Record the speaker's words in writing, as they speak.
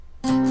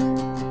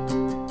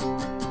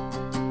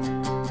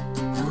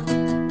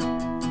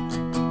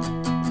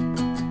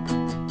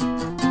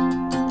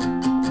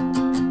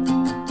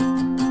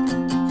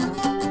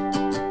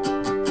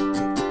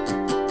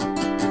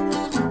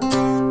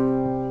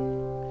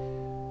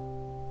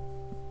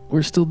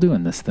we're still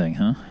doing this thing,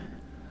 huh?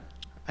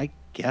 I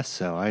guess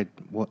so.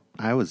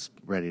 I was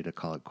ready to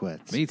call it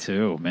quits. Me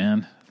too,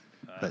 man.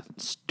 But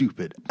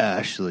stupid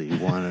Ashley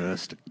wanted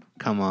us to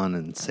come on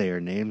and say her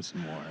name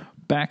some more.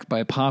 Back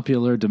by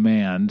popular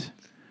demand,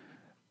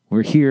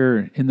 we're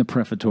here in the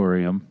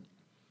Prefatorium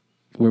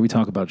where we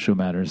talk about show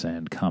matters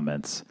and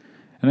comments.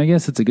 And I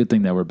guess it's a good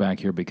thing that we're back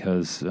here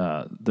because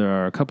there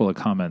are a couple of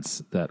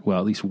comments that, well,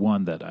 at least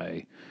one that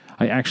I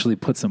actually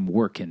put some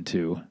work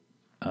into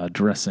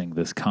addressing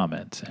this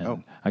comment,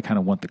 and I kind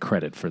of want the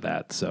credit for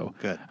that. So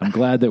good. I'm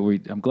glad that we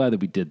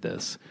did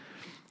this.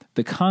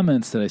 The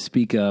comments that I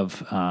speak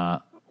of,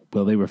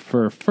 well, they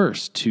refer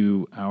first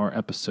to our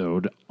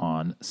episode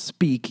on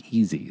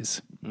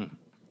speakeasies,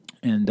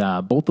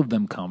 and both of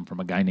them come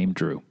from a guy named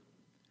Drew.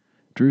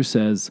 Drew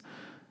says,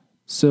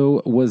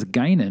 "So was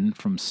Guinan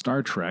from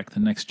Star Trek: The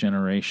Next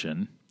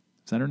Generation?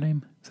 Is that her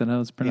name? Is that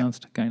how it's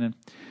pronounced? Yeah.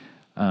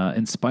 Guinan,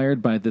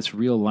 inspired by this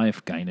real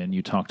life Guinan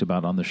you talked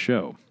about on the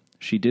show."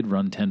 She did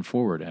run 10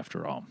 forward,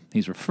 after all.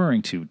 He's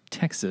referring to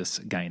Texas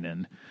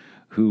Guinan,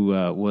 who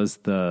was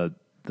the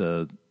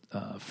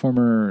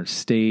former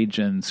stage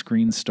and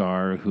screen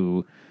star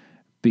who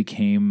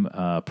became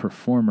a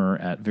performer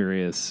at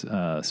various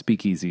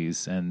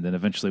speakeasies and then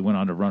eventually went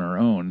on to run her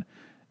own.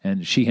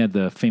 And she had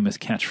the famous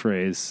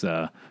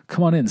catchphrase,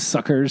 "Come on in,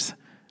 suckers."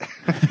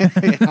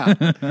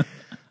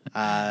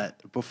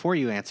 Before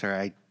you answer,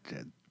 I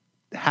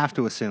have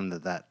to assume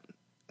that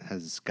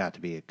has got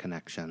to be a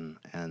connection,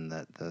 and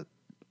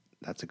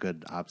that's a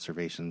good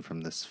observation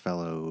from this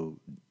fellow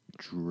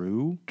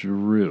Drew.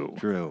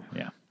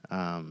 Yeah.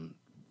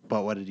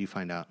 But what did you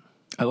find out?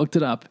 I looked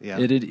it up. Yeah.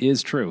 It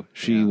is true.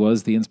 She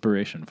was the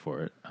inspiration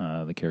for it,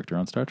 the character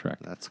on Star Trek.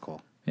 That's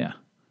cool. Yeah.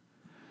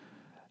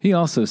 He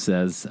also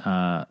says,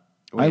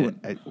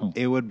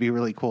 it would be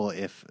really cool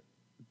if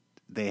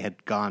they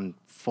had gone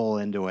full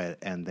into it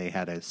and they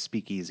had a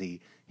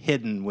speakeasy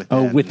hidden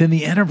within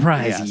the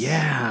Enterprise. Yes.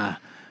 Yeah.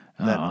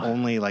 That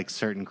only like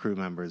certain crew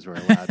members were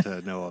allowed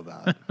to know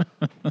about.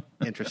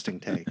 Interesting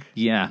take.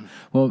 Yeah.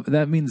 Well,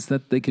 that means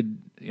that they could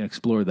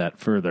explore that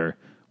further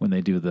when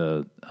they do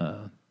the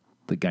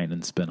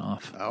Guinan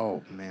spinoff.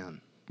 Oh, man.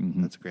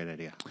 Mm-hmm. That's a great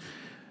idea.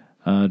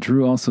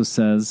 Drew also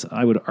says,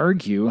 "I would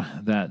argue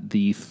that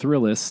the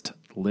Thrillist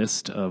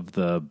list of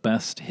the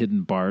best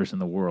hidden bars in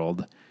the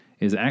world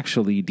is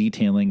actually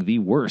detailing the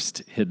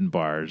worst hidden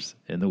bars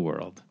in the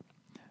world."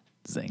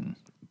 Zing.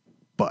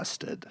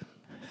 Busted.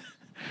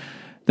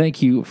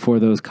 Thank you for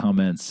those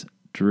comments,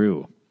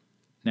 Drew.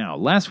 Now,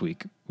 last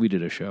week, we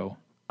did a show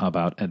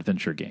about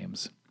adventure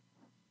games.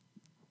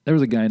 There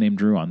was a guy named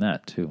Drew on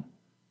that, too.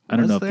 I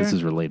don't know if this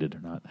is related or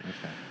not.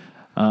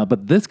 Okay.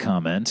 But this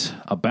comment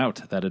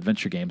about that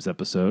adventure games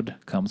episode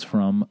comes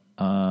from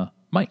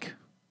Mike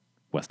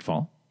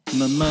Westfall.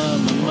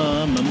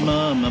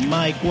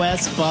 Mike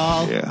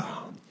Westfall. Yeah.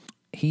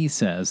 He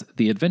says,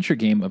 "The adventure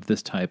game of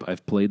this type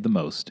I've played the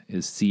most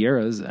is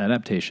Sierra's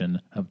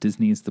adaptation of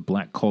Disney's The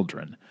Black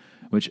Cauldron,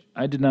 which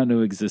I did not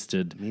know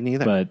existed. Me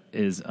neither. But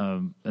is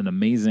an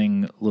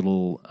amazing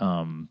little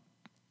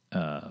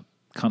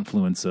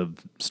confluence of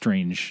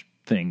strange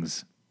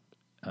things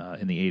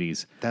in the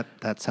 80s.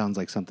 That sounds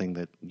like something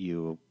that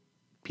you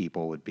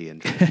people would be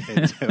interested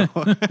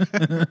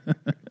into.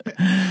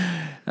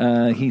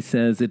 He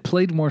says, "It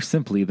played more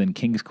simply than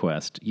King's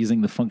Quest,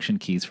 using the function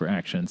keys for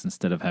actions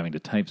instead of having to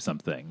type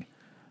something.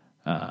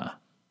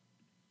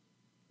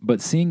 But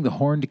seeing the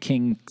Horned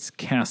King's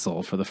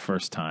castle for the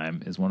first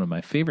time is one of my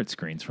favorite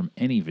screens from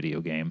any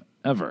video game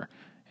ever."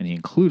 And he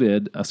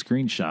included a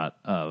screenshot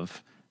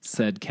of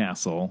said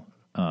castle,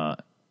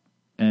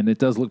 and it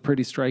does look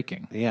pretty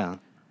striking. Yeah,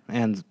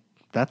 and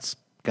that's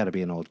got to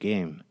be an old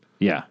game.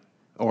 Yeah.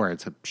 Or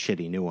it's a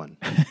shitty new one.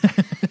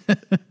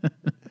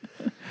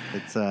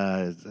 It's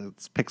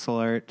pixel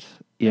art.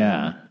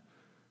 Yeah.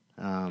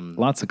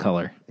 Lots of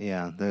color.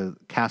 Yeah, the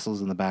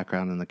castles in the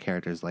background and the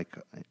characters like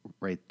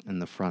right in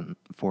the front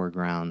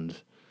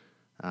foreground.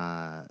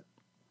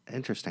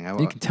 Interesting.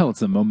 You can tell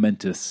it's a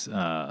momentous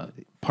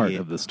part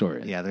of the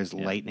story. Yeah, there's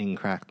lightning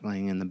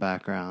crackling in the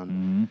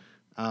background.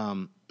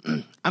 Mm-hmm.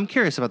 I'm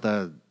curious about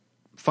the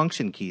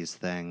function keys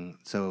thing.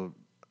 So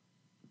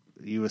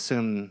you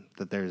assume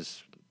that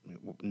there's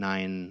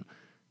 9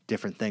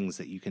 different things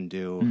that you can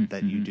do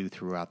that you do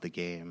throughout the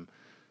game.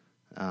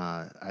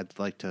 I'd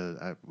like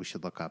to. We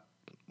should look up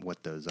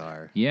what those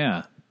are.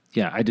 Yeah.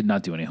 I did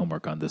not do any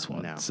homework on this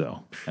one,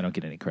 so I don't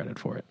get any credit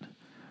for it.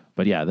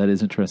 But yeah, that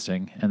is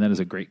interesting, and that is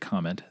a great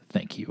comment.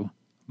 Thank you,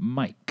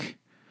 Mike.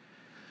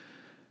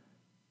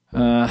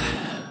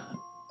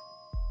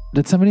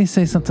 Did somebody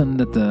say something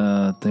that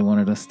they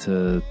wanted us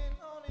to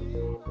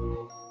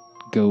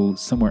go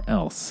somewhere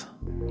else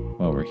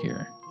while we're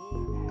here?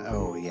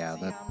 Oh yeah,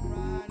 that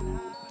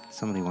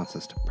somebody wants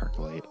us to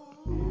percolate.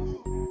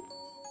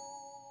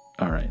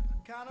 All right.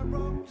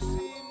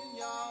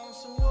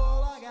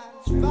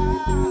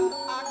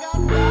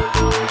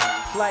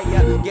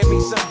 Player, give me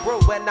some brew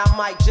and I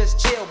might just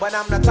chill. But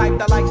I'm the type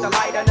that like to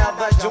light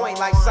another joint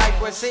like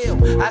Cypress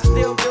Hill. I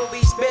still do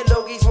be spit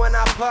loogies when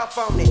I puff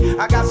on it.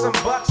 I got some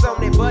bucks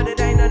on it, but it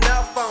ain't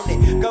enough on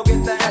it. Go get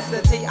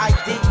the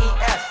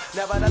TIDES.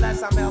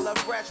 Nevertheless, I'm hella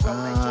fresh,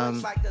 rolling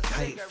joints like the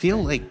I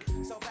feel like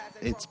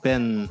it's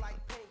been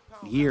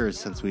years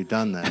since we've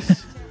done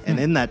this, and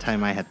in that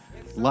time I had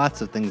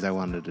lots of things I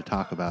wanted to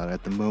talk about.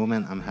 At the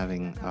moment, I'm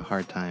having a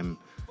hard time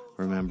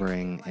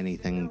remembering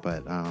anything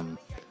but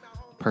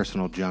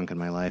personal junk in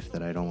my life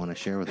that I don't want to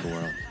share with the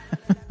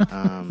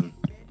world.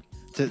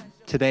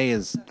 Today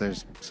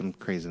there's some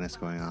craziness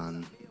going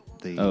on.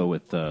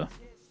 With the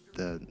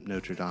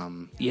Notre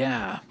Dame.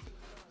 Yeah.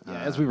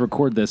 As we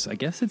record this, I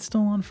guess it's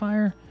still on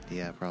fire.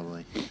 Yeah,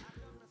 probably.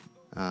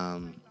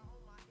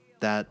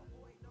 That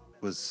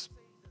was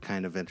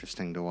kind of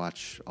interesting to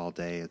watch all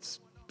day. It's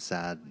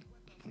sad,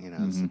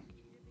 it's a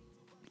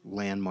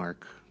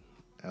landmark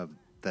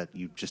that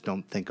you just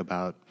don't think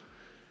about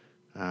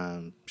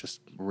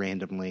just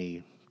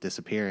randomly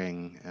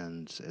disappearing.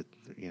 And,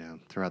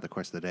 throughout the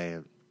course of the day,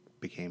 it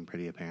became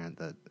pretty apparent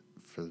that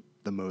for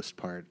the most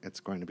part, it's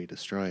going to be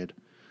destroyed.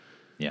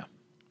 Yeah.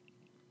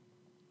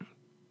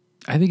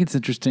 I think it's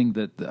interesting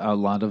that a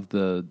lot of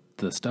the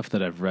stuff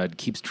that I've read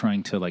keeps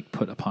trying to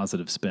put a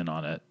positive spin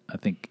on it. I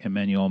think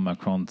Emmanuel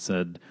Macron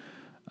said,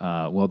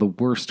 well, the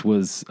worst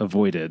was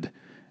avoided.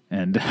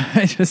 And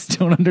I just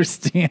don't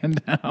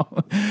understand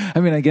how.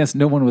 I mean, I guess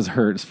no one was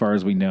hurt as far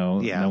as we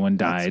know. Yeah, no one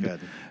died.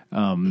 That's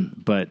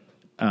good. But,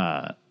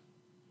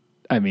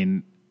 I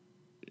mean,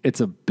 it's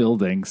a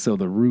building, so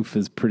the roof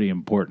is pretty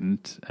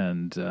important.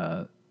 And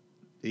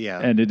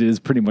and it is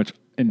pretty much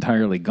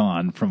entirely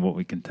gone from what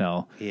we can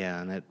tell. Yeah,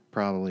 and it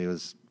probably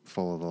was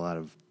full of a lot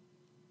of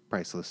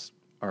priceless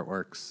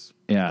artworks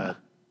Yeah. that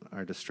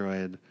are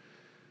destroyed.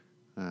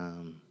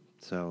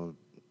 So,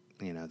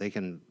 they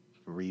can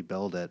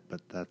rebuild it,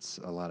 but that's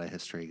a lot of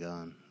history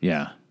gone.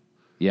 Yeah.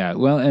 Yeah.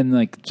 Well,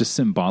 and just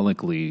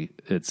symbolically,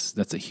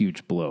 that's a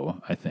huge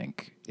blow, I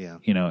think. Yeah.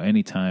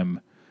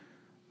 Anytime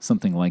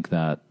something like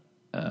that,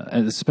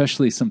 and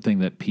especially something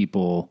that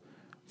people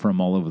from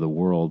all over the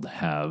world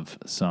have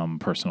some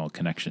personal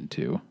connection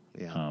to.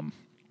 Yeah.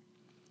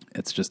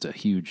 It's just a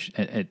huge.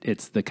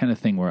 It's the kind of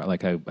thing where,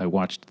 I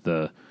watched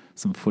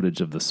some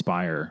footage of the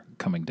spire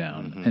coming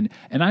down,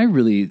 and I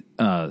really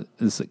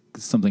this is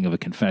something of a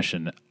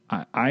confession.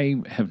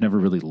 I have never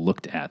really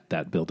looked at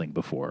that building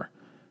before.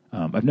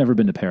 I've never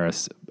been to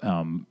Paris,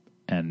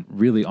 and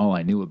really all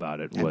I knew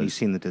about it was. Have you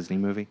seen the Disney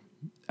movie?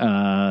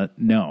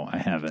 No, I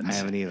haven't. I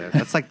haven't either.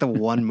 That's the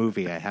one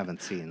movie I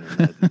haven't seen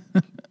in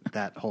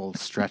that whole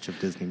stretch of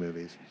Disney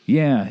movies.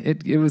 Yeah,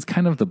 it was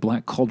kind of the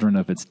black cauldron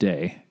of its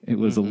day. It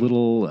was a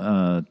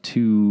little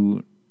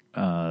too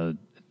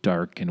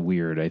dark and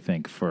weird, I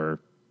think, for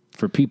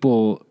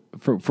people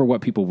for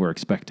what people were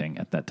expecting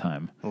at that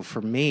time. Well,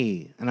 for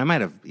me, and I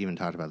might have even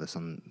talked about this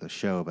on the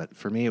show, but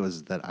for me it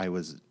was that I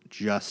was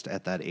just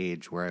at that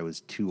age where I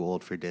was too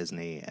old for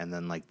Disney, and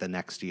then the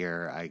next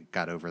year I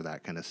got over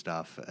that kind of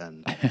stuff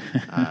and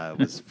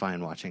was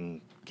fine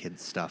watching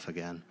kids stuff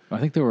again. I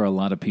think there were a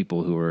lot of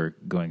people who were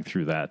going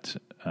through that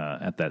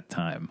at that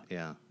time.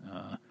 Yeah,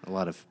 a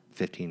lot of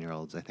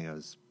 15-year-olds. I think I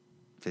was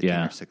 15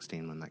 or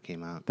 16 when that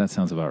came out. That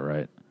sounds about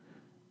right.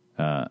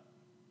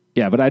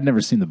 Yeah, but I'd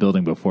never seen the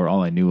building before.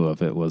 All I knew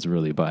of it was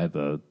really by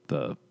the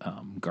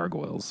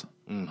gargoyles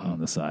on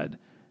the side.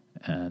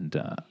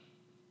 And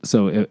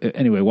so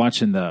anyway,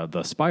 watching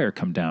the spire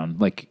come down,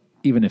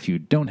 even if you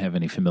don't have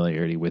any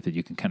familiarity with it,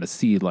 you can kind of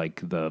see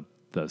the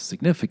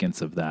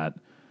significance of that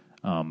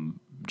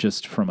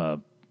just from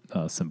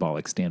a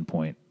symbolic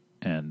standpoint.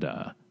 And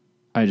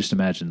I just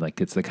imagine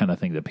it's the kind of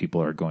thing that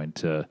people are going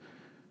to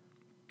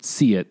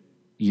see it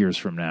years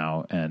from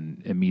now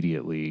and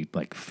immediately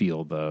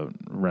feel the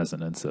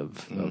resonance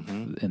of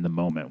in the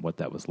moment what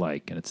that was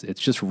like. And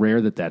it's just rare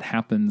that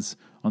happens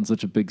on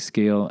such a big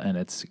scale, and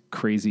it's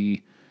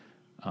crazy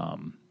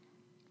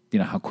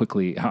how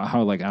quickly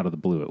how out of the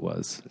blue it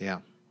was. Yeah.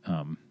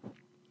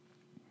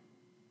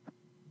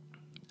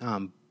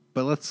 But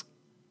let's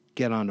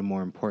get on to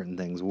more important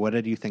things. What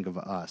did you think of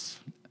Us?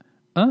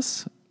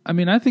 Us? I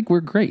mean, I think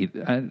we're great.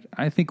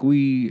 I think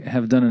we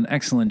have done an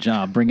excellent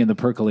job bringing the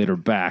percolator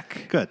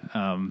back. Good.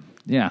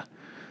 Yeah.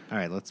 All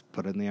right, let's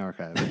put it in the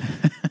archive.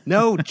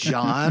 No,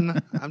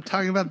 John. I'm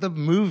talking about the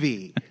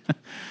movie.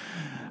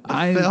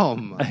 The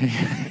film.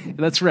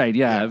 That's right,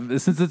 yeah.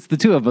 Since it's the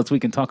two of us, we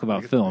can talk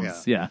about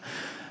films. Yeah.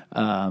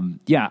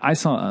 I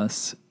saw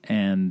Us,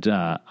 and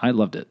I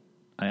loved it.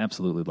 I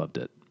absolutely loved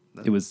it.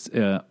 It was,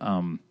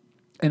 and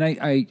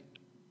I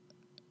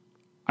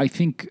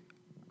think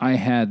I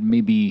had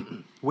maybe...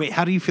 Wait,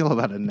 how do you feel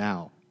about it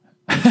now?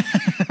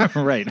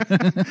 Right.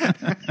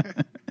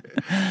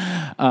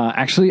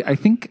 Actually, I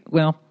think,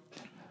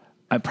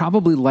 I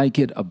probably like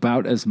it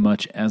about as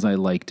much as I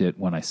liked it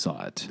when I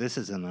saw it. This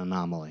is an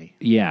anomaly.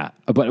 Yeah,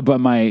 but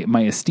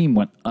my esteem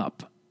went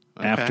up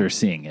after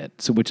seeing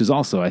it, so which is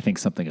also, I think,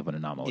 something of an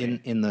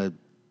anomaly. In the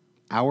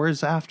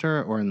hours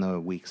after or in the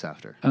weeks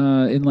after?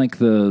 In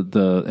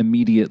the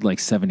immediate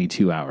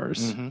 72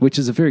 hours, which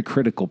is a very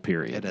critical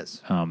period. It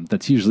is.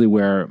 That's usually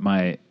where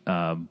my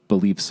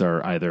beliefs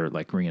are either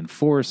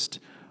reinforced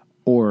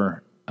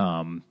or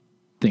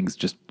things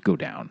just go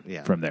down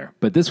from there.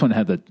 But this one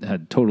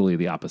had totally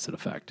the opposite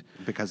effect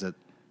because it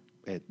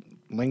it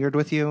lingered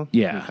with you.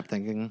 Yeah. You kept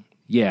thinking.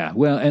 Yeah,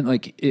 well, and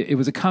like it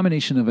was a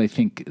combination of, I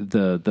think,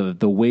 the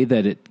way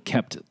that it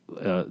kept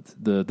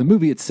the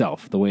movie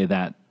itself, the way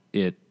that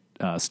it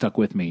stuck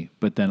with me,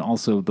 but then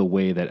also the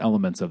way that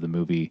elements of the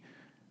movie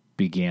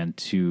began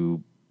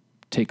to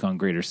take on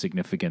greater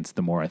significance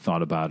the more I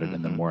thought about it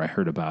and the more I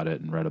heard about it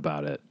and read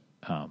about it.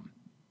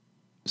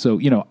 So,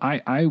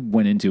 I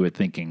went into it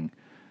thinking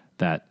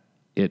that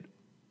it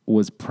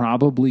was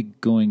probably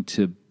going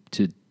to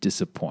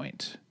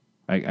disappoint.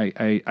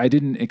 I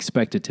didn't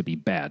expect it to be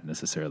bad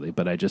necessarily,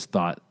 but I just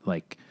thought,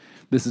 like,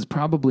 this is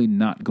probably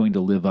not going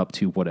to live up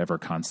to whatever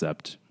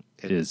concept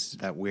is.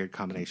 That weird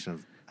combination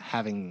of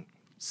having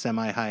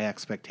semi-high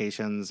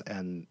expectations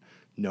and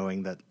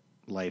knowing that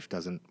life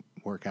doesn't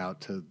work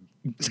out to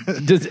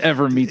does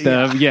ever meet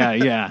them.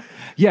 Yeah.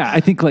 I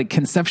think, like,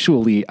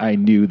 conceptually, I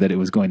knew that it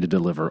was going to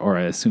deliver, or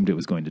I assumed it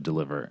was going to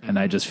deliver. And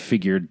I just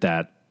figured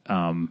that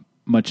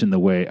much in the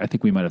way, I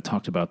think we might have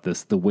talked about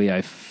this, the way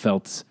I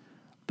felt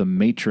The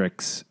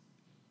Matrix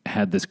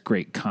had this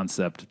great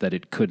concept that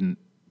it couldn't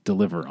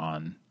deliver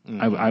on.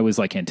 I was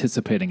like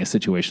anticipating a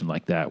situation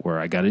like that where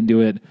I got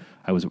into it.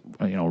 I was,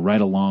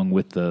 right along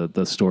with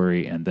the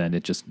story, and then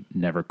it just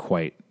never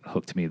quite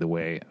hooked me the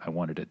way I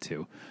wanted it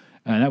to.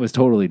 And that was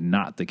totally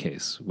not the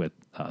case with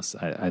us.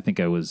 I think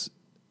I was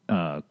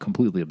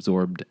completely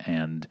absorbed,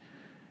 and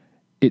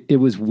it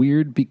was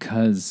weird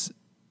because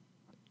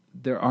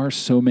there are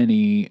so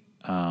many,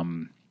 I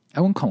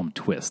won't call them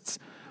twists,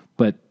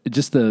 but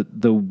just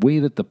the way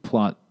that the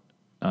plot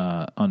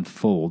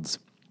unfolds,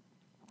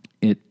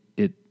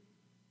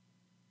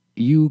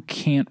 you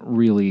can't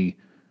really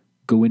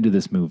go into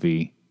this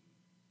movie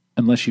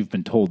unless you've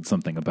been told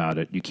something about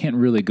it. You can't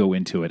really go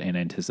into it and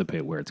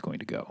anticipate where it's going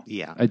to go.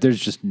 Yeah. There's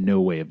just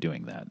no way of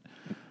doing that.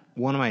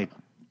 One of my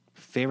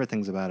favorite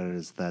things about it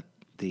is that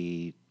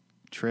the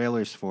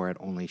trailers for it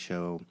only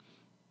show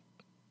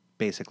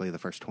basically the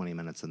first 20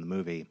 minutes in the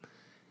movie.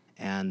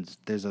 And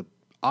there's a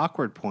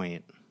awkward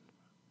point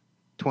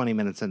 20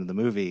 minutes into the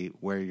movie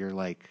where you're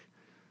like,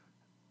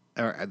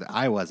 or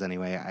I was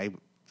anyway, I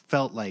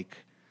felt like,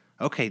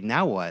 okay,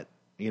 now what?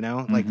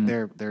 Like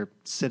they're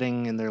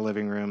sitting in their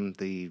living room,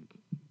 the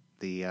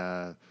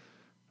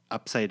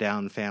upside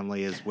down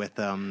family is with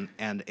them,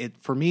 and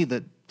for me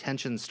the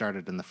tension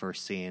started in the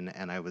first scene,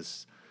 and I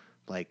was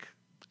like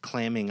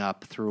clamming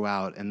up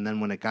throughout, and then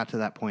when it got to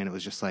that point, it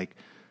was just like,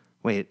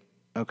 wait,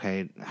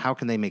 okay, how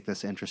can they make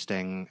this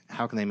interesting?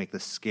 How can they make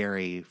this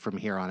scary from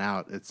here on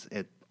out?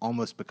 It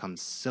almost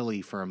becomes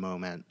silly for a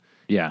moment.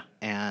 Yeah.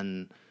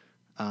 And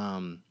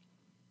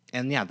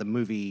yeah, the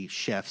movie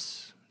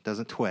shifts,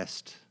 doesn't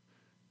twist,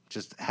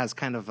 just has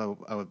kind of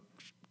a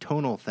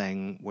tonal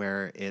thing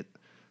where it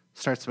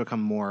starts to become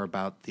more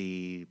about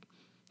the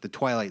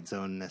Twilight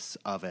Zone-ness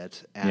of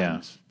it,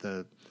 and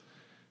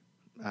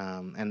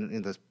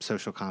and the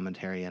social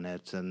commentary in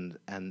it,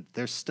 and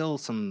there's still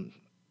some,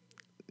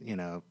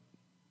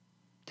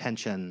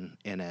 tension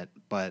in it,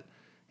 but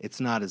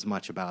it's not as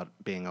much about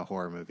being a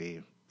horror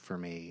movie for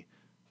me,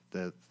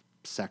 the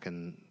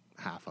second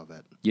half of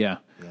it. Yeah.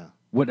 Yeah.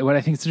 What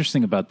I think is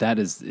interesting about that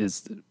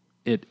is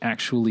it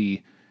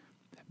actually,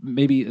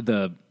 maybe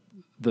the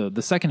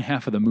second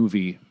half of the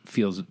movie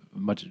feels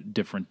much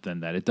different than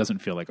that. It doesn't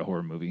feel like a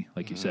horror movie,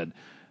 like you said.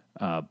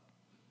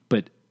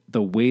 But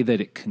the way that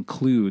it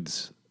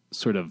concludes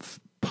sort of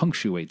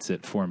punctuates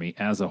it for me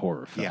as a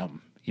horror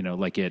film. Yeah.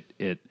 Like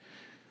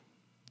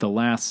the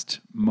last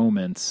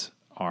moments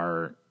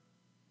are,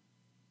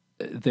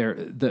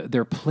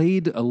 they're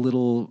played a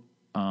little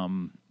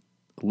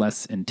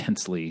less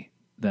intensely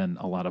than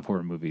a lot of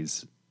horror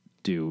movies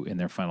do in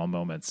their final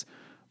moments,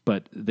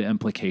 but the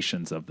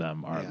implications of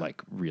them are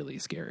like really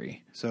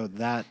scary. So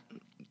that,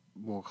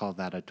 we'll call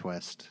that a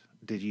twist.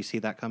 Did you see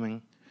that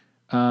coming?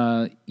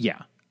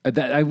 Yeah.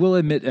 That I will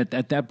admit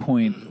at that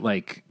point,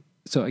 like,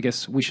 so I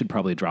guess we should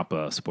probably drop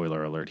a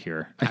spoiler alert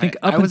here. I think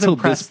up was until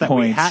impressed this that we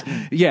point,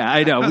 hadn't. yeah,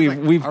 I know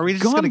we've are we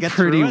just gone gonna get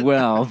pretty through it?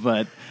 well,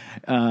 but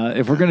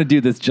if we're going to do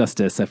this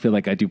justice, I feel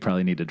like I do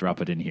probably need to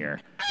drop it in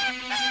here.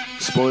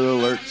 Spoiler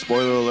alert,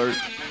 spoiler alert.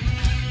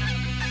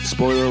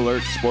 Spoiler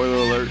alert, spoiler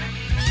alert.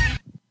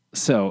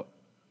 So,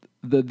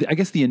 I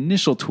guess the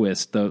initial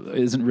twist, though,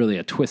 isn't really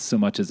a twist so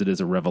much as it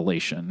is a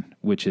revelation,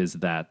 which is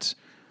that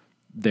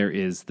there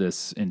is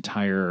this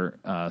entire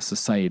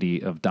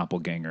society of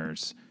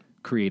doppelgangers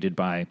created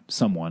by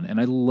someone,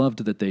 and I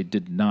loved that they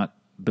did not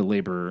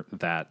belabor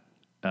that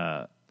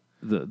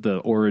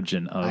the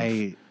origin of.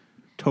 I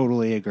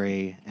totally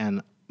agree,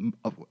 and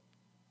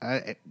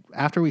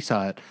after we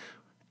saw it,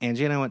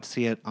 Angie and I went to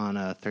see it on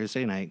a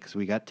Thursday night because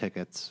we got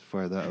tickets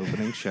for the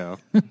opening show.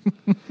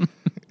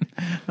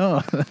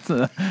 Oh,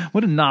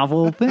 what a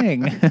novel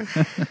thing.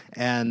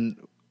 And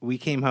we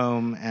came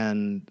home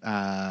and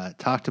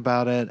talked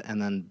about it,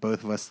 and then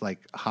both of us like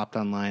hopped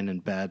online in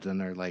bed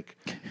and are like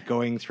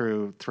going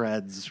through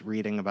threads,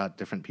 reading about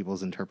different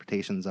people's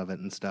interpretations of it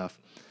and stuff.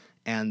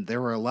 And there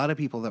were a lot of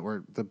people that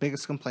were, the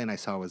biggest complaint I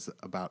saw was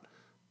about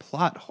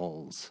plot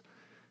holes.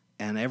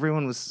 And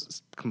everyone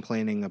was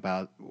complaining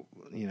about,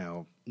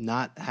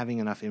 not having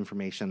enough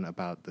information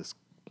about this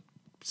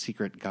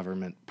secret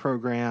government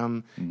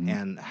program,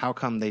 and how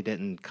come they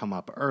didn't come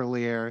up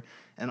earlier,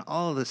 and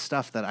all of this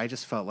stuff that I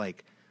just felt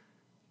like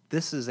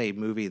this is a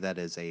movie that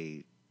is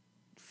a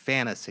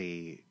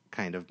fantasy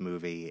kind of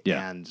movie,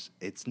 and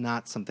it's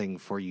not something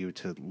for you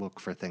to look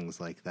for things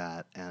like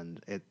that,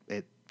 and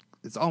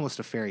it's almost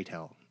a fairy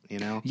tale, you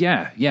know?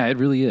 Yeah, it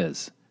really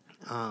is.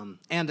 And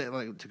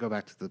like, to go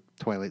back to the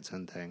Twilight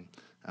Zone thing,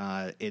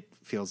 it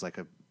feels like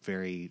a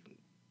very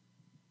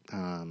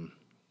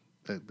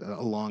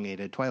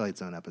elongated Twilight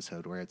Zone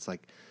episode where it's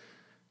like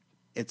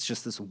it's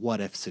just this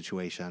what if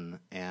situation,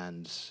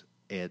 and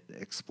it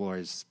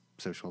explores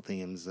social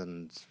themes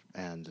and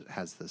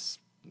has this,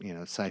 you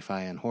know,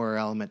 sci-fi and horror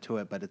element to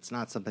it, but it's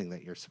not something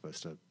that you're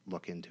supposed to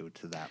look into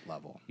to that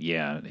level.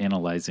 Yeah,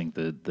 analyzing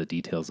the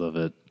details of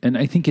it. And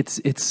I think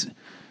it's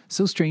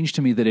so strange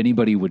to me that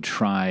anybody would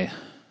try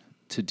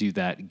to do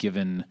that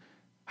given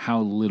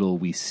how little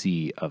we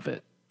see of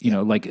it. You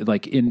know,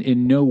 like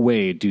in no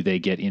way do they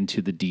get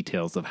into the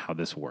details of how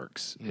this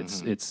works.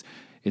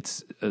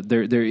 It's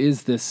there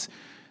is this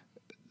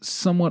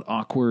somewhat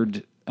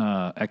awkward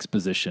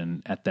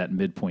exposition at that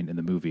midpoint in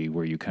the movie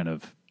where you kind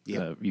of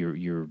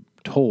you're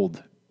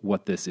told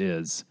what this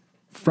is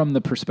from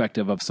the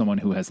perspective of someone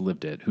who has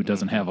lived it, who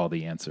doesn't have all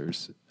the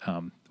answers,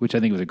 which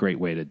I think was a great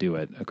way to do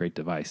it, a great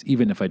device,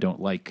 even if I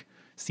don't like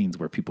scenes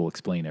where people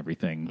explain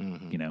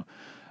everything, you know.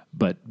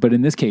 But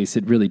in this case,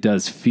 it really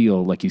does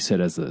feel, like you said,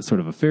 as a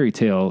sort of a fairy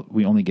tale.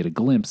 We only get a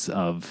glimpse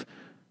of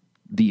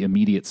the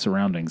immediate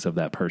surroundings of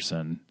that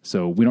person.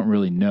 So we don't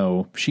really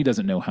know. She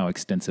doesn't know how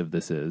extensive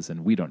this is,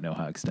 and we don't know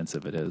how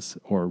extensive it is,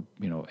 or,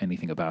 you know,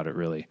 anything about it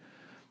really.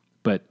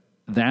 But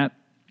that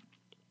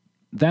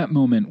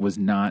moment was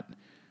not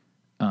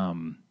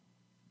the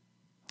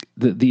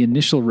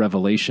initial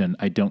revelation.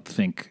 I don't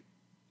think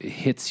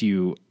hits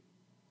you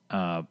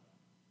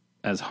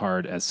as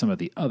hard as some of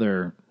the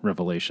other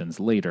revelations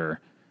later.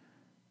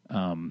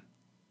 And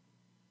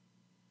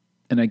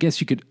I guess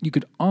you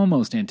could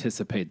almost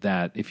anticipate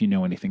that if you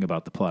know anything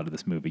about the plot of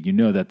this movie. You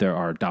know that there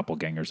are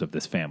doppelgangers of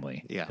this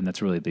family, and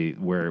that's really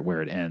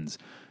where it ends.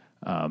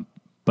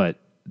 But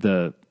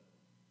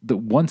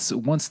once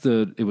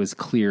it was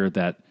clear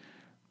that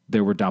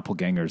there were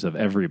doppelgangers of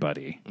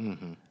everybody,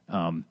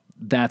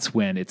 that's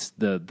when it's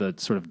the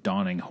sort of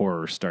dawning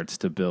horror starts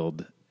to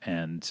build,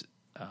 and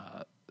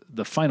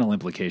the final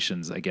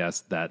implications, I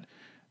guess, that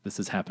this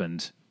has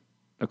happened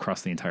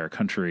across the entire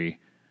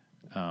country,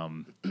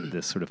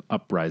 this sort of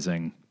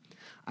uprising.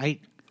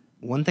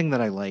 One thing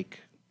that I like,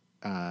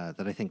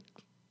 that I think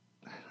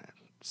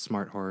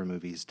smart horror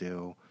movies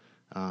do,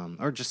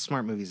 or just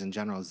smart movies in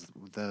general, is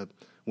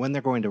when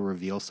they're going to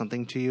reveal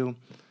something to you,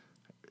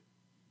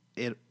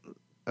 a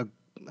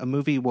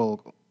movie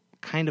will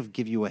kind of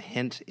give you a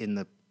hint in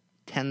the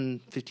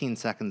 10, 15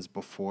 seconds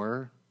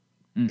before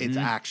it's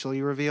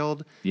actually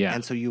revealed. Yeah.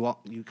 And so you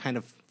kind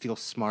of feel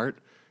smart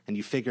and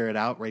you figure it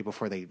out right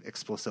before they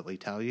explicitly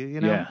tell you, you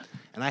know? Yeah.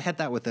 And I had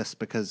that with this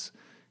because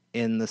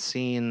in the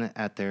scene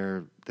at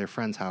their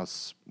friend's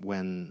house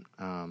when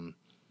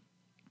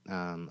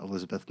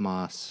Elizabeth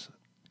Moss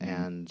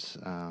and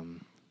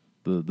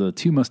the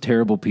two most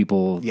terrible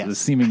people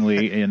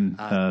seemingly in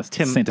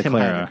Santa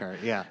Clara.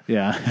 Heidecker,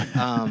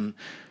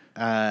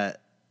 Yeah.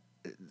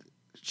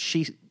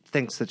 She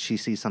thinks that she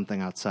sees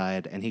something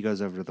outside, and he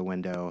goes over to the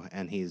window,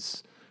 and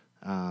he's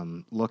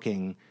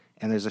looking,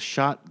 and there's a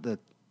shot that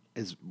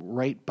is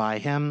right by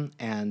him,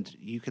 and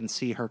you can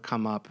see her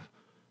come up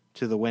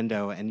to the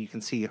window, and you can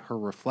see her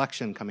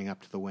reflection coming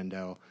up to the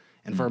window.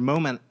 And for a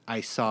moment,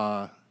 I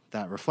saw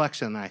that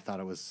reflection, and I thought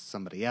it was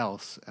somebody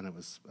else, and it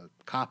was a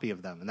copy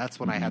of them. And that's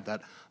when I had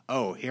that,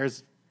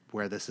 here's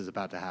where this is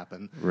about to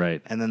happen.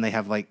 Right. And then they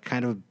have like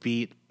kind of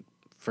beat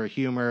for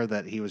humor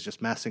that he was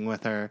just messing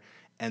with her.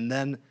 And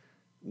then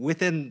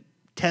within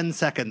 10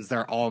 seconds,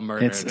 they're all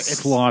murdered. It's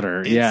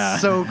slaughter. Yeah.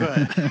 It's so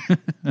good.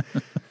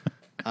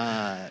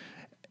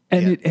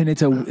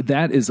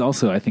 That is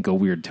also, I think, a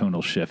weird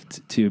tonal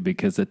shift too,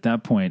 because at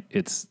that point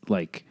it's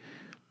like,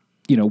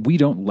 you know, we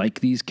don't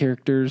like these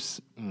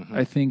characters.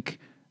 I think,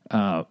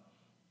 so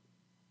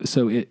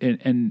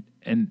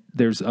and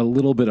there's a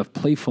little bit of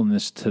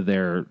playfulness to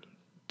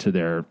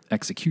their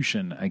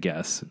execution, I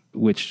guess,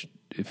 which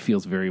it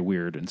feels very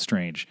weird and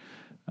strange.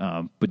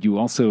 But you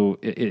also,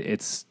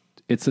 it's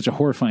such a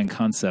horrifying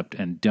concept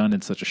and done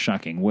in such a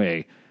shocking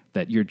way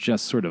that you're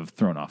just sort of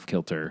thrown off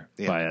kilter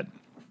by it.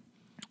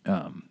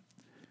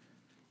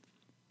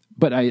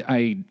 But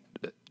I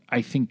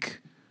think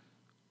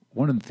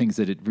one of the things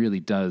that it really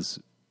does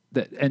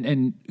that,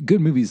 and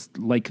good movies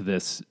like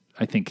this,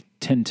 I think,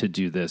 tend to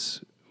do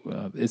this,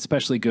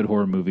 especially good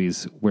horror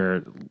movies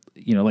where,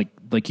 you know,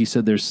 like you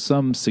said, there's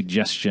some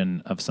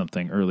suggestion of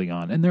something early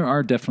on, and there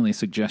are definitely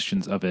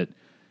suggestions of it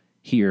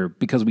here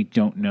because we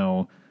don't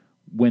know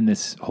when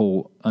this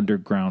whole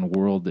underground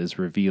world is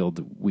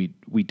revealed. We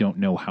don't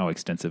know how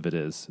extensive it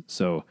is.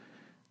 So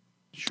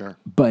sure,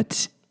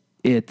 but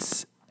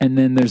it's, and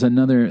then there's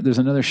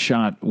another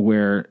shot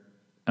where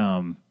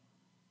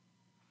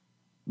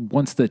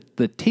once the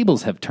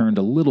tables have turned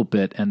a little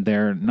bit and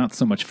they're not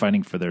so much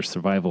fighting for their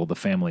survival, the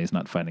family is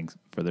not fighting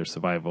for their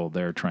survival.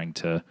 They're trying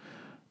to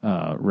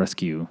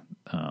rescue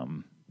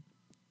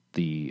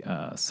the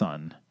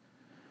son.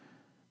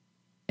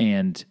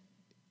 And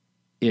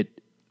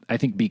I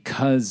think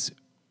because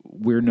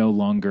we're no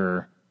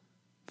longer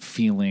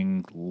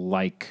feeling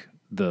like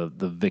the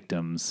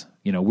victims,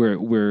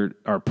 we're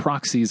our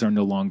proxies are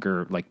no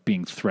longer like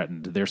being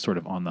threatened. They're sort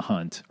of on the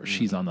hunt, or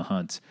she's on the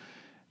hunt,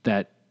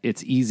 that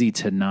it's easy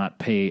to not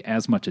pay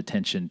as much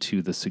attention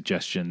to the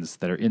suggestions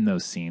that are in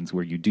those scenes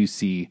where you do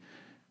see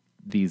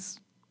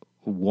these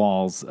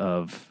walls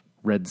of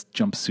red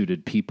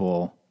jumpsuited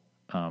people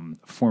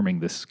forming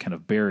this kind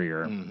of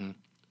barrier. Mm-hmm.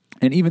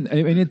 And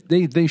even,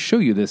 they show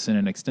you this in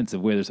an extensive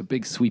way. There's a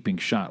big sweeping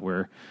shot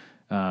where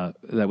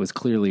that was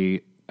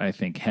clearly, I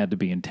think, had to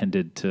be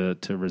intended to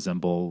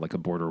resemble like a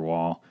border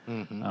wall,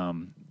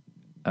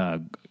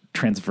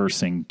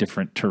 transversing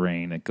different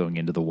terrain and going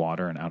into the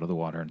water and out of the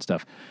water and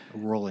stuff.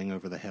 Rolling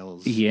over the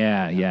hills.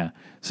 Yeah.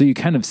 So you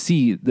kind of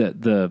see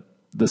the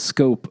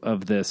scope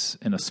of this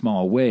in a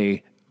small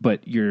way,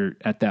 but you're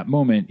at that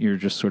moment, you're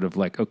just sort of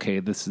like, okay,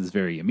 this is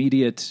very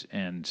immediate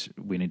and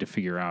we need to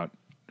figure out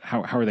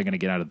how are they going to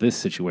get out of this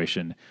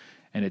situation?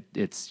 And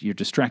you're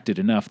distracted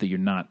enough that you're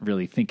not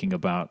really thinking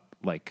about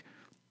like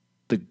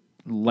the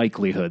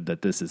likelihood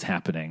that this is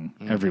happening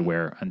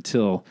everywhere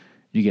until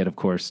you get, of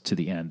course, to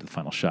the end, the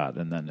final shot,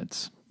 and then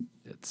it's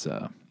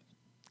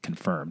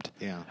confirmed.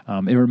 Yeah.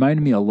 It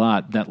reminded me a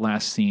lot. That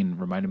last scene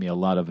reminded me a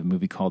lot of a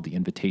movie called The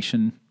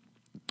Invitation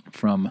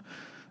from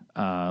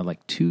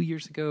like 2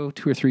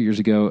 or 3 years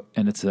ago,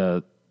 and it's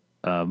a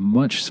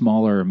much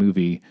smaller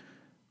movie,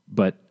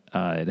 but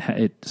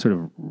it sort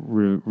of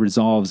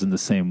resolves in the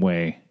same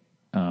way,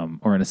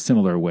 or in a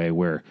similar way,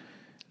 where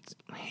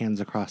Hands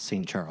Across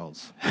St.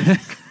 Charles.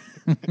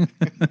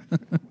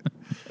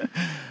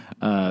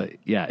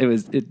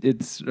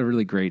 It's a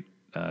really great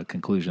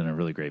conclusion, a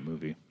really great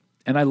movie,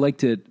 and I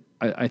liked it.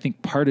 I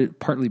think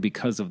partly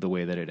because of the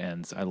way that it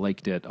ends, I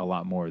liked it a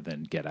lot more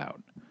than Get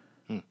Out.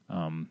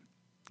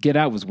 Get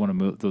Out was one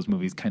of those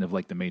movies, kind of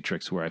like The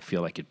Matrix, where I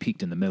feel like it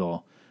peaked in the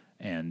middle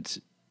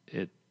and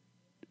it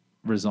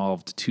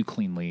resolved too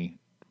cleanly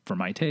for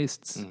my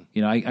tastes.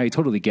 I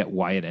totally get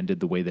why it ended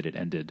the way that it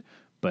ended,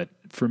 but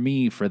for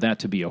me, for that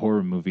to be a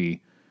horror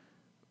movie,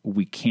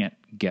 we can't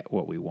get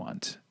what we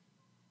want.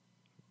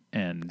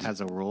 And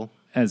as a rule,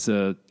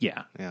 or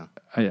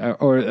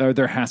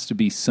there has to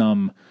be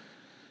some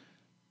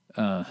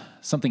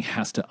something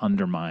has to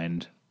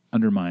undermine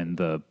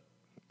the.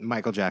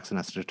 Michael Jackson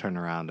has to turn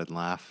around and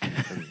laugh.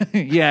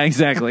 Yeah,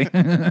 exactly.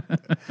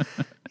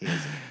 He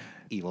has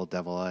evil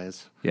devil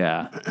eyes.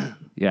 Yeah.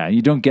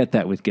 You don't get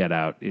that with Get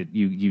Out.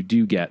 You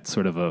do get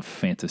sort of a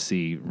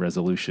fantasy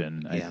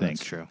resolution. I think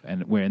that's true.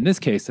 And where in this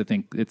case, I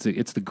think it's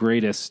the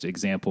greatest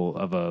example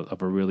of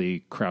a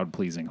really crowd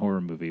pleasing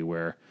horror movie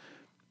where,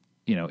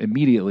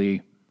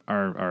 immediately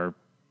our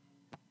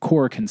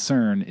core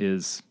concern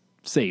is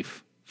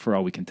safe for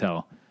all we can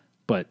tell,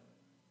 but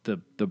the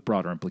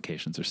broader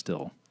implications are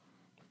still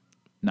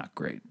not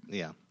great.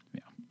 Yeah.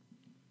 Yeah.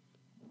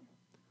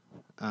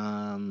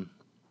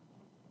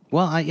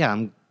 Well,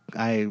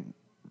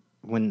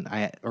 when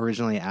I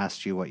originally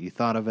asked you what you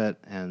thought of it,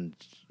 and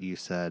you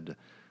said,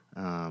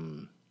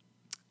 "I'm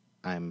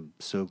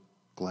so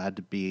glad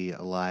to be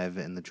alive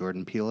in the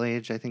Jordan Peele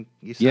age," I think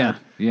you said.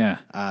 Yeah.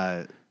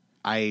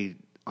 I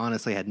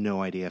honestly had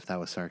no idea if that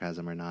was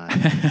sarcasm or not.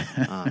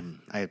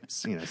 I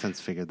since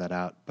figured that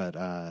out, but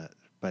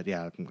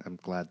yeah, I'm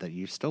glad that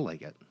you still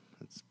like it.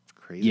 It's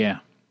crazy. Yeah,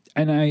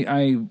 and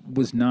I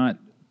was not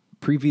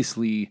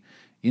previously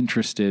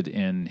interested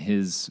in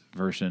his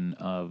version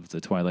of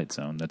The Twilight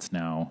Zone that's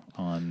now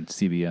on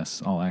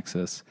CBS All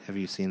Access. Have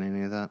you seen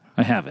any of that?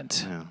 I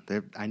haven't. No,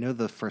 I know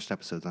the first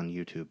episode's on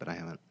YouTube, but I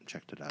haven't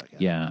checked it out yet.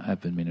 Yeah,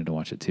 I've been meaning to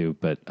watch it too,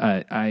 but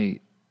I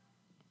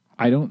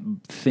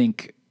don't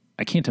think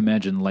I can't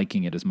imagine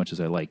liking it as much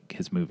as I like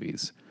his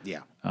movies.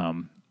 Yeah.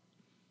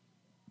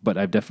 But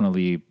I've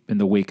definitely, in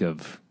the wake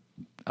of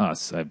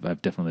Us,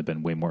 I've definitely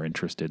been way more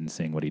interested in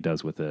seeing what he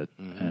does with it,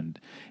 and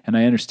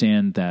I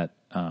understand that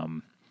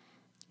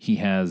he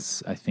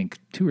has, I think,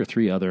 2 or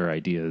 3 other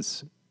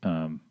ideas,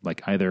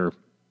 like either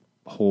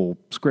whole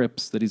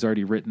scripts that he's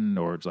already written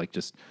or like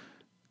just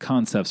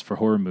concepts for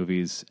horror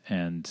movies,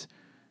 and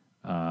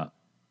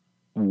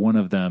one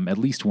of them, at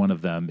least one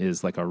of them,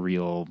 is like a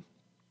real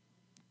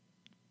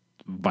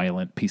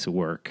violent piece of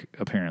work,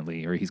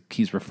 apparently, or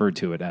he's referred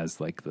to it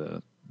as like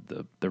the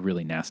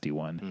really nasty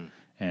one.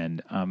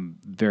 And I'm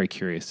very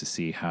curious to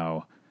see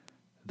how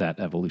that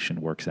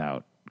evolution works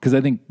out, because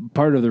I think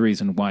part of the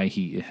reason why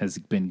he has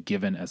been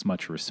given as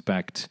much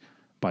respect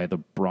by the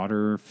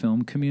broader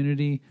film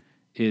community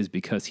is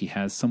because he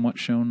has somewhat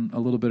shown a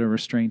little bit of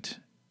restraint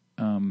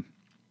in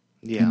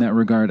that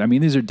regard. I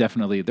mean,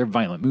 they're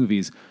violent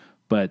movies,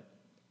 but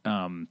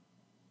I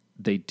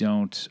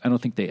don't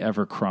think they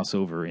ever cross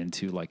over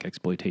into like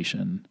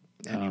exploitation.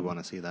 And you want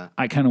to see that?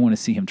 I kind of want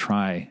to see him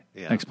try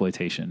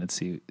exploitation and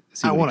see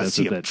I what want he to does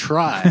see with him it.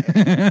 try.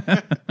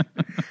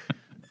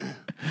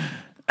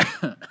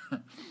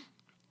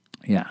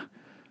 Yeah.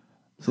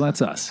 So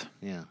that's us.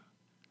 Yeah.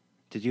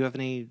 Did you have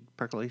any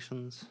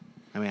percolations?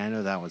 I mean, I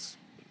know that was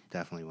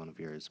definitely one of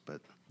yours,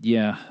 but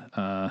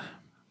Yeah.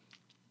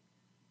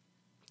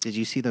 did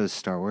you see those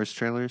Star Wars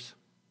trailers?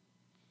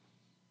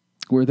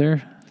 Were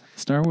there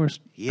Star Wars?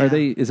 Yeah.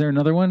 Is there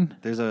another one?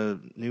 There's a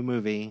new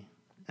movie,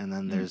 and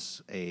then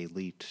there's a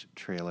leaked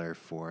trailer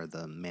for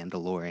The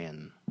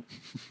Mandalorian.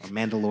 Or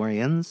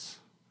Mandalorians?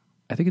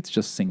 I think it's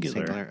just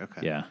singular. Singular?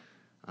 Okay. Yeah.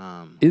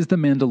 Is the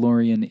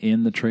Mandalorian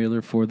in the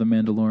trailer for the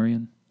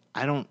Mandalorian?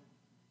 I don't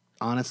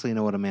honestly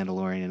know what a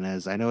Mandalorian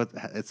is. I know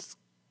it's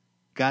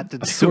got to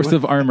do A source with,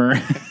 of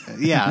armor.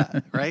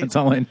 yeah, right? That's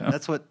all I know.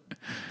 That's what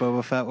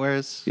Boba Fett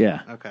wears?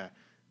 Yeah. Okay.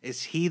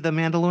 Is he the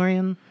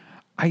Mandalorian?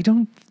 I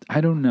don't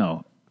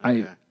know.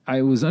 Okay.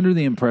 I was under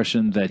the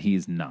impression that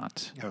he's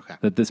not. Okay.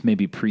 That this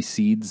maybe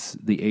precedes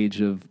the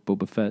age of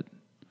Boba Fett.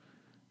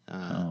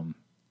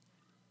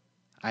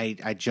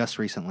 I just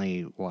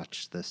recently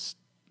watched this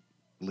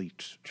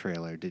leaked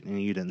trailer.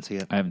 You didn't see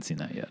it? I haven't seen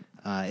that yet.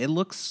 It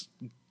looks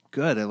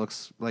good. It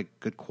looks like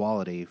good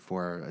quality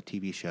for a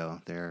TV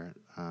show.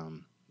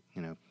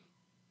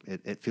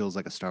 It feels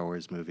like a Star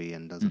Wars movie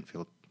and doesn't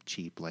feel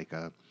cheap like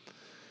a...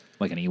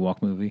 Like an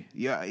Ewok movie?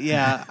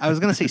 Yeah. I was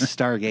going to say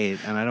Stargate,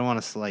 and I don't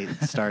want to slight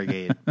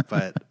Stargate,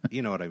 but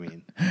you know what I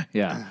mean.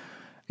 Yeah.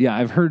 Yeah,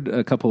 I've heard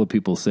a couple of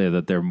people say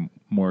that they're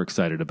more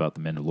excited about The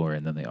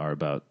Mandalorian than they are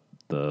about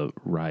the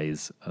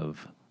rise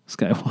of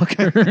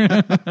Skywalker.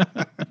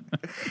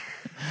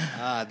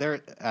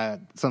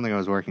 Something I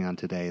was working on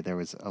today, there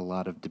was a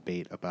lot of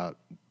debate about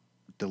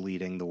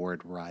deleting the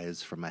word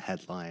rise from a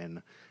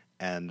headline,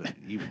 and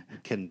you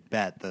can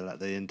bet that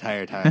the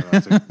entire time I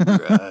was like,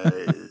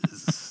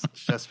 rise,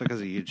 just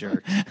because of you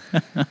jerks.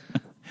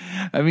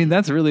 I mean,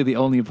 that's really the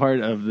only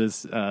part of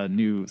this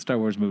new Star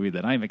Wars movie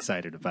that I'm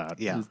excited about.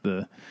 Yeah. Is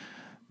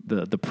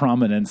the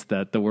prominence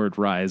that the word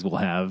rise will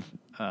have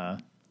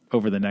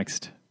over the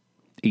next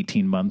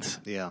 18 months.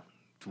 Yeah,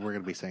 we're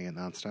going to be saying it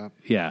nonstop.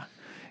 Yeah.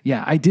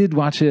 Yeah, I did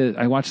watch it.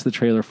 I watched the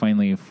trailer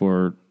finally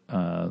for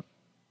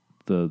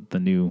the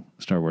new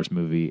Star Wars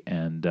movie,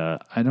 and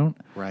I don't...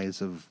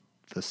 Rise of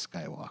the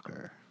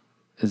Skywalker.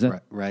 Is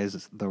that... Rise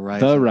of The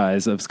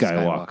Rise of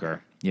Skywalker.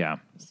 Yeah.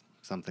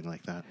 Something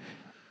like that.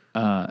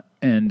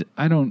 And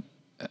I don't...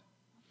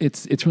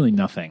 It's really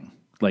nothing.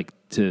 Like,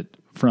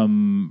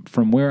 from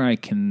where I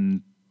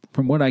can...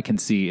 From what I can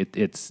see,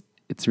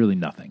 it's really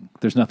nothing.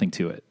 There's nothing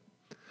to it.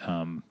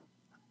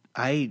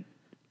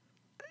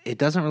 It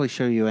doesn't really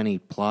show you any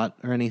plot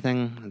or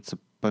anything. It's a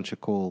bunch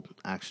of cool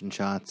action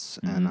shots,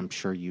 and I'm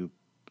sure you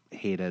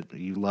hated.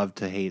 You love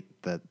to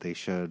hate that they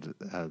showed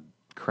a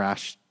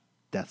crashed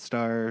Death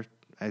Star.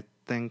 I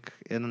think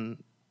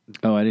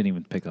Oh, I didn't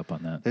even pick up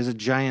on that. there's a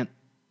giant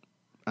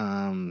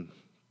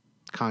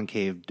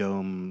concave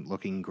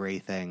dome-looking gray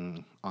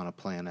thing on a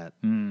planet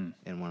in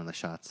one of the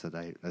shots that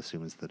I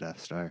assume is the Death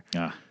Star.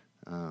 Ah,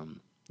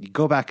 You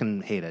go back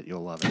and hate it;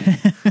 you'll love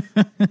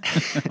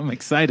it. I'm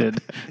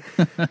excited.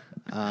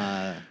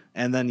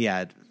 And then,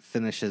 it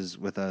finishes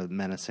with a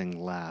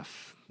menacing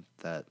laugh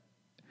that...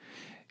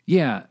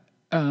 Yeah.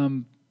 I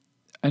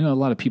know a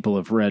lot of people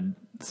have read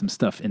some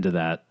stuff into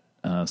that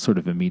sort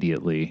of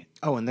immediately.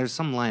 Oh, and there's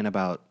some line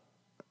about...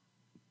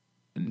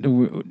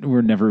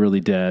 We're never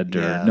really dead,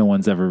 or Yeah. no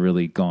one's ever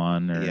really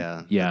gone.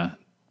 Or, Yeah.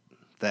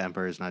 The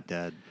Emperor's not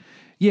dead.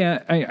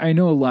 Yeah, I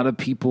know a lot of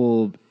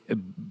people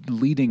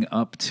leading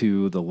up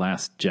to The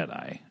Last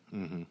Jedi.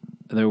 Mm-hmm.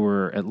 There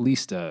were at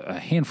least a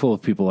handful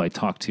of people I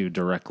talked to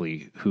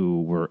directly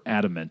who were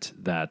adamant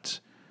that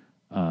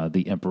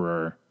the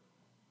Emperor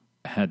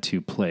had to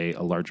play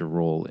a larger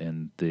role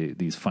in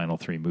these final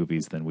three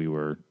movies than we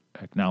were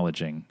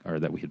acknowledging, or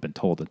that we had been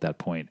told at that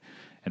point.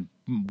 And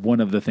one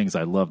of the things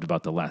I loved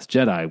about The Last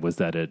Jedi was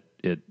that it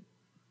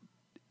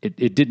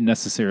didn't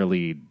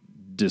necessarily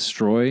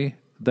destroy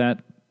that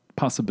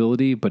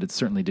possibility, but it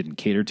certainly didn't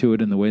cater to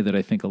it in the way that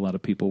I think a lot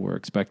of people were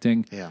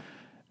expecting. Yeah.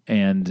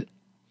 And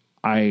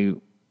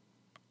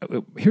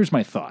here's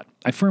my thought.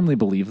 I firmly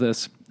believe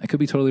this. I could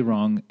be totally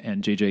wrong,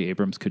 and J.J.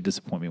 Abrams could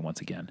disappoint me once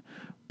again.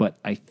 But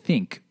I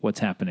think what's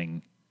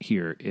happening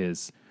here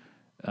is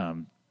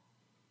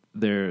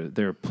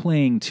they're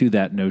playing to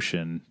that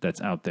notion that's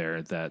out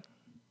there that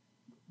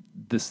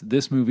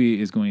this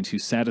movie is going to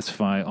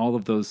satisfy all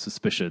of those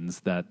suspicions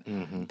that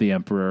the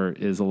Emperor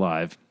is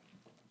alive.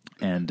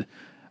 And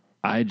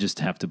I just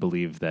have to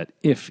believe that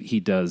if he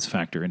does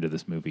factor into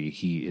this movie,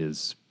 he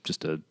is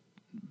just a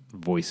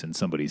voice in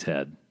somebody's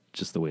head,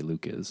 just the way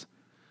Luke is.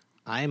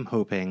 I'm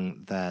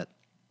hoping that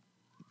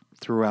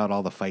throughout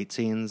all the fight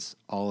scenes,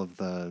 all of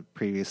the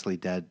previously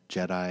dead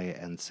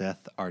Jedi and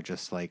Sith are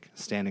just like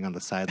standing on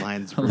the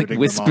sidelines, Like rooting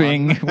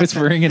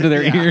whispering into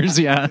their ears.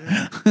 Yeah.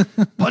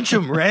 Punch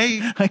him,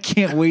 Ray! I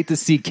can't wait to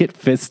see Kit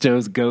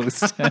Fisto's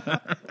ghost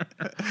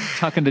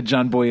talking to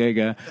John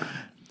Boyega.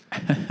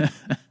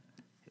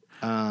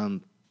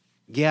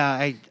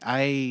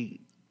 I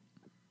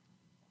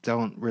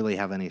don't really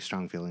have any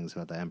strong feelings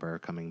about the Emperor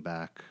coming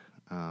back.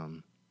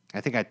 I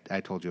think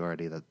I told you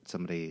already that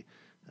somebody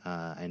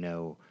I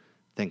know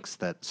thinks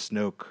that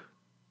Snoke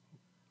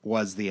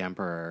was the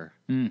Emperor.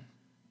 And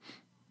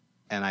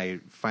I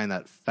find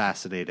that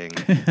fascinating.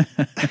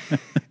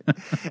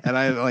 And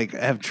I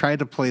have tried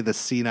to play the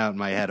scene out in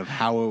my head of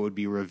how it would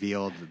be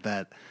revealed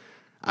that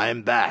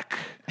I'm back.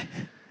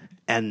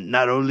 And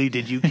not only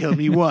did you kill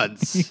me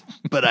once,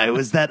 but I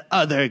was that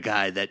other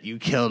guy that you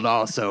killed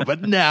also.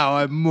 But now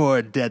I'm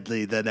more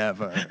deadly than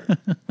ever.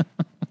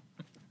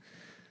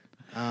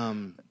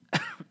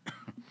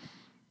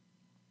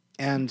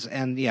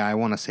 And yeah, I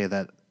want to say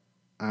that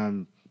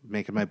I'm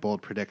making my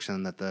bold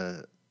prediction that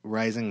the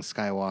Rising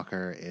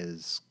Skywalker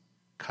is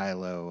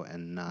Kylo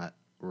and not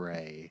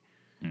Rey.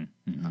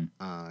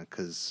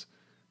 Because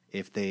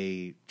if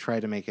they try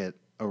to make it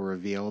a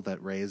reveal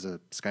that Rey is a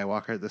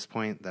Skywalker at this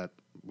point, that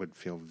would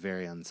feel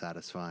very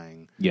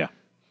unsatisfying. Yeah.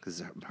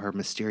 Because her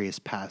mysterious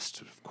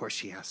past, of course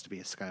she has to be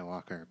a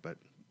Skywalker. But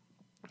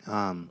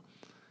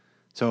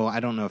so I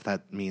don't know if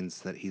that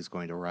means that he's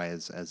going to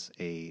rise as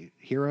a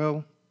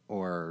hero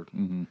or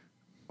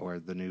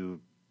the new,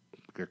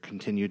 or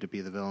continue to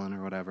be the villain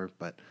or whatever.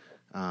 But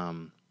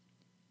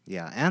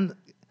yeah, and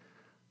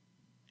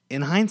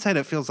in hindsight,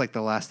 it feels like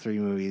the last three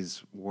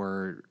movies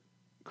were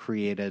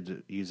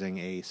created using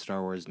a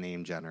Star Wars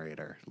name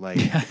generator. Like,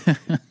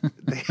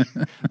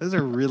 those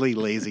are really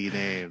lazy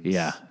names.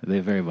 Yeah, they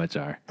very much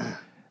are.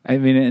 I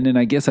mean, and then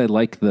I guess I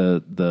like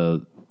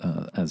the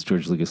as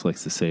George Lucas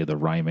likes to say, the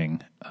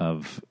rhyming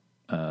of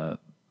the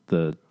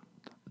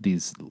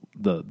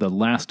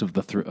last of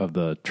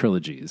the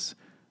trilogies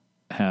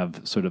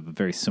have sort of a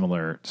very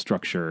similar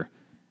structure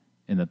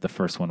in that the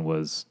first one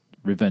was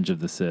Revenge of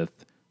the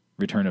Sith,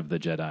 Return of the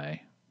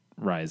Jedi,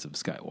 Rise of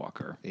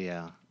Skywalker.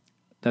 Yeah.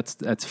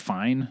 That's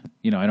fine.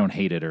 You know, I don't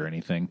hate it or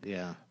anything.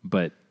 Yeah.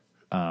 But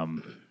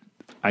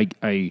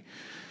I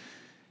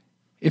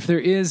if there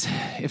is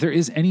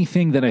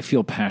anything that I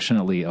feel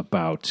passionately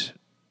about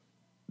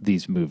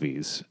these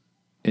movies,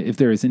 if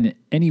there is in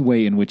any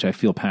way in which I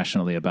feel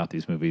passionately about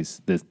these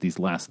movies, these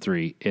last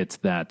three, it's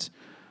that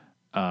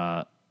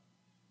I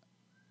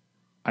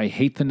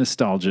hate the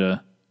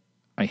nostalgia.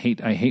 I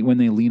hate when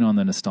they lean on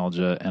the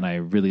nostalgia, and I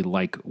really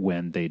like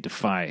when they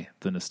defy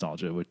the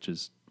nostalgia, which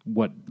is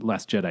what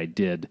Last Jedi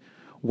did,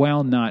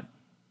 while not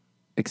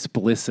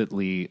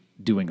explicitly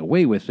doing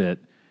away with it.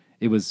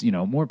 It was, you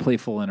know, more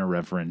playful and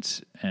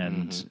irreverent,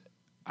 and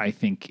I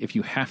think if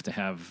you have to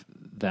have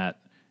that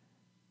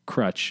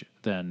crutch,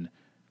 then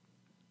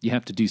you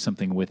have to do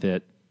something with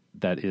it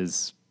that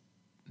is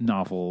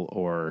novel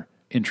or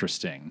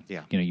interesting.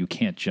 Yeah. You know, you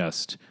can't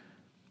just,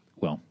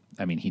 well,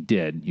 I mean, he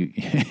did.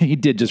 He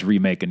did just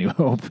remake A New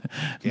Hope,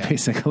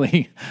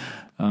 basically.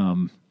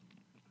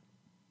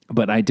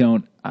 But I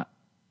don't.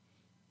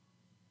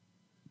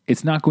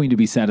 It's not going to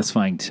be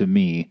satisfying to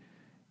me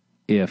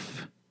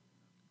if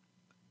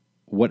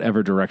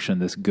whatever direction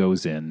this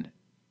goes in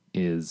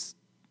is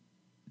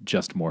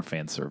just more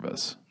fan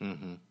service.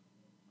 In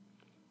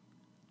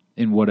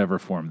whatever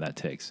form that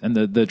takes. And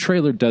the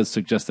trailer does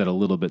suggest that a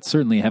little bit.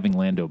 Certainly having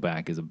Lando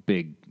back is a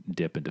big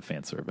dip into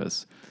fan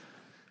service.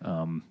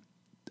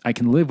 I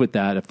can live with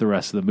that if the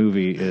rest of the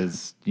movie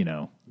is, you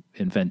know,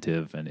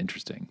 inventive and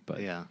interesting.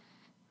 But Yeah.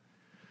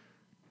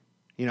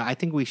 You know, I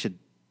think we should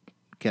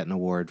get an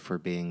award for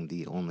being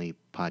the only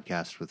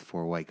podcast with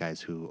four white guys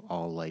who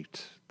all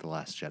liked The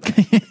Last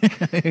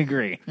Jedi. I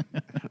agree.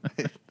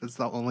 That's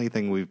the only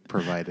thing we've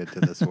provided to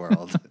this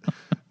world.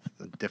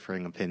 A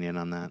differing opinion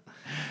on that.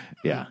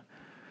 Yeah.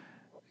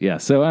 Yeah,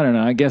 so I don't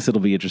know. I guess it'll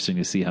be interesting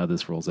to see how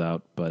this rolls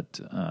out, but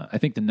I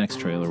think the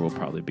next trailer will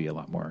probably be a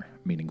lot more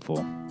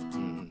meaningful.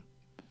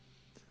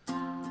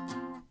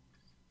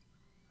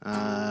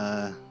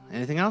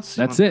 Anything else?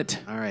 That's it.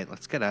 All right,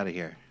 let's get out of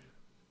here.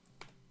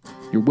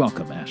 You're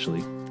welcome,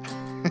 Ashley.